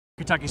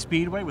Kentucky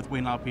Speedway with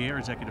Wayne LaPierre,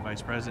 Executive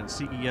Vice President,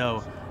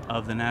 CEO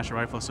of the National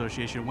Rifle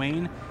Association.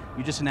 Wayne,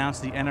 you just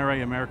announced the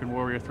NRA American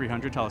Warrior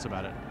 300. Tell us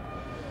about it.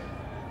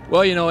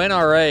 Well, you know,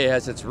 NRA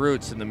has its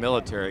roots in the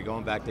military,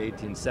 going back to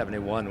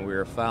 1871 when we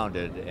were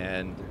founded,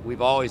 and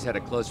we've always had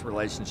a close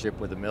relationship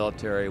with the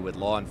military, with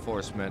law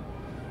enforcement,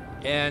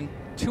 and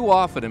too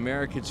often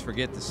Americans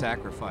forget the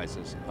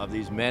sacrifices of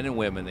these men and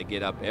women that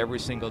get up every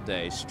single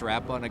day,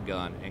 strap on a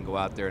gun, and go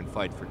out there and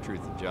fight for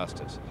truth and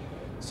justice.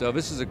 So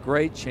this is a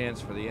great chance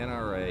for the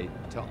NRA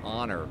to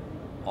honor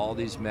all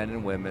these men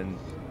and women,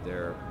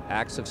 their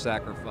acts of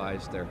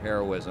sacrifice, their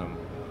heroism,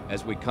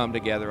 as we come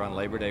together on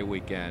Labor Day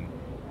weekend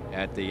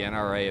at the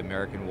NRA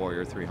American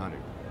Warrior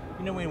 300.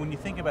 You know, Wayne, when you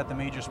think about the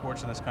major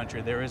sports in this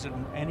country, there isn't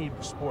any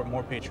sport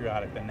more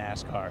patriotic than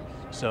NASCAR.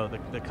 So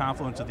the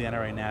confluence of the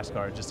NRA and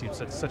NASCAR just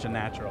seems such a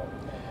natural.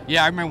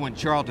 Yeah, I remember when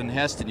Charlton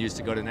Heston used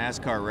to go to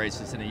NASCAR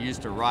races, and he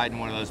used to ride in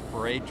one of those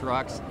parade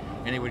trucks,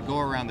 and he would go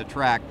around the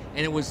track,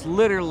 and it was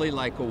literally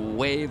like a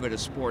wave at a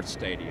sports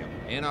stadium.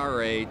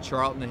 NRA,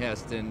 Charlton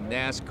Heston,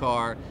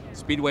 NASCAR,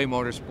 Speedway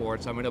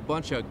Motorsports, I mean a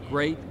bunch of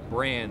great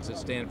brands that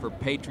stand for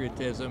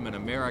patriotism and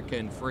America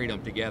and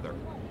freedom together.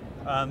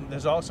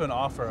 There's also an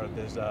offer.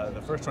 There's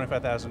the first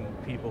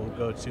 25,000 people who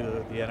go to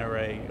the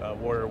NRA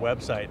Warrior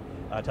website.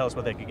 Tell us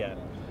what they could get.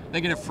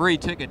 They get a free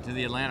ticket to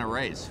the Atlanta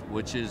race,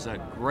 which is a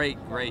great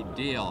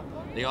deal.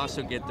 They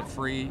also get the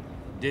free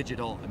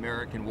digital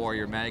American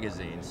Warrior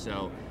magazine.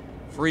 So,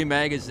 free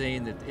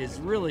magazine that is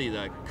really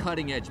the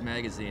cutting-edge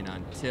magazine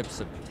on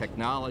tips of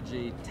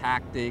technology,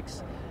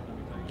 tactics,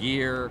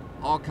 gear,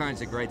 all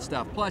kinds of great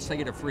stuff. Plus, they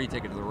get a free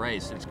ticket to the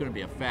race. It's going to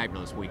be a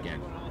fabulous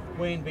weekend.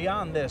 Wayne,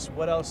 beyond this,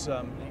 what else,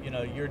 you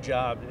know, your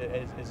job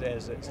is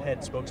as head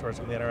spokesperson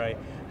of the NRA,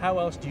 how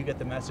else do you get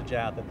the message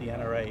out that the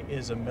NRA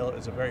is a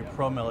very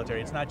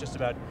pro-military? It's not just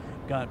about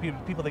gun,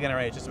 people think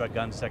NRA is just about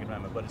guns, Second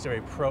Amendment, but it's a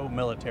very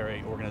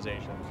pro-military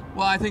organization.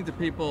 Well, I think the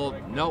people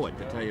know it,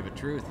 to tell you the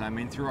truth. I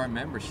mean, through our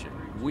membership,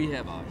 we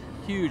have a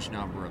huge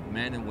number of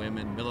men and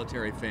women,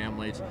 military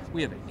families.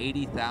 We have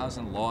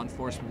 80,000 law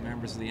enforcement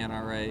members of the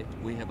NRA.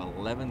 We have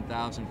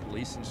 11,000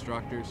 police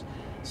instructors.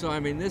 So,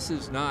 I mean, this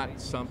is not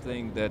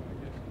something that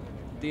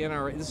the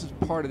NRA, this is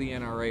part of the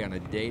NRA on a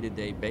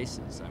day-to-day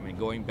basis. I mean,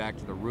 going back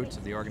to the roots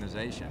of the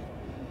organization.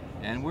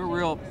 And we're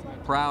real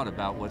proud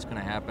about what's going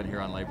to happen here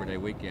on Labor Day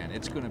weekend.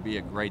 It's going to be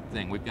a great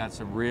thing. We've got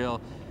some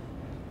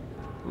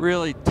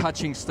really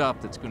touching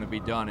stuff that's going to be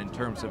done in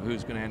terms of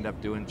who's going to end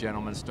up doing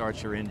Gentlemen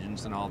Start Your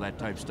Engines and all that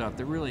type of stuff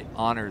that really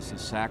honors the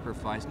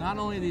sacrifice, not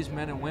only these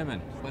men and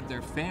women, but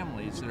their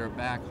families that are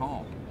back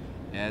home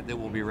that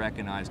will be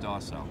recognized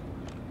also.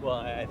 Well,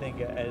 I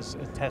think as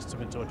a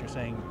testament to what you're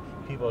saying,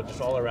 people are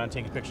just all around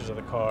taking pictures of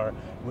the car.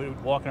 We were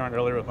walking around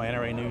earlier with my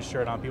NRA News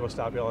shirt on. People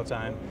stop you all the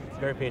time.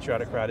 Very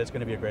patriotic crowd. It's going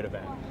to be a great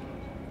event.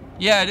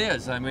 Yeah, it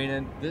is. I mean,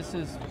 and this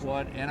is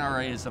what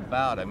NRA is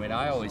about. I mean,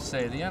 I always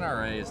say the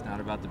NRA is not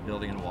about the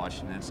building in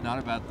Washington. It's not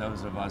about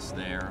those of us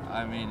there.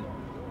 I mean,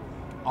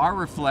 our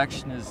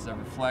reflection is a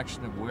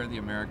reflection of where the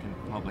American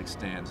public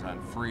stands on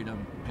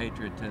freedom,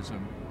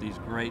 patriotism, these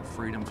great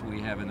freedoms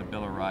we have in the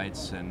Bill of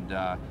Rights, and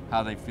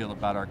how they feel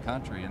about our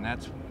country. And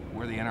that's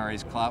where the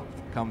NRA's clout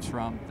comes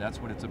from. That's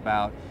what it's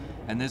about.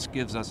 And this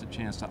gives us a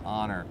chance to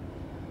honor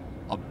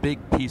a big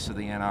piece of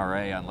the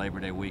NRA on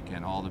Labor Day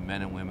weekend, all the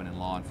men and women in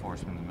law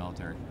enforcement and the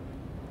military.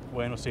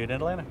 Wayne, we'll see you in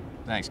Atlanta.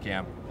 Thanks,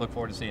 Cam. Look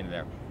forward to seeing you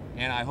there.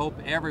 And I hope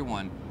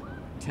everyone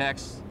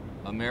texts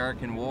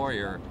American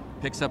Warrior,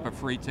 picks up a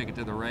free ticket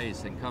to the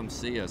race, and come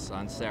see us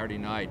on Saturday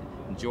night.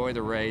 Enjoy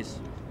the race,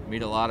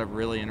 meet a lot of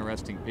really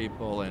interesting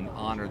people, and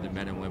honor the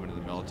men and women of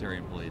the military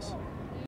and police.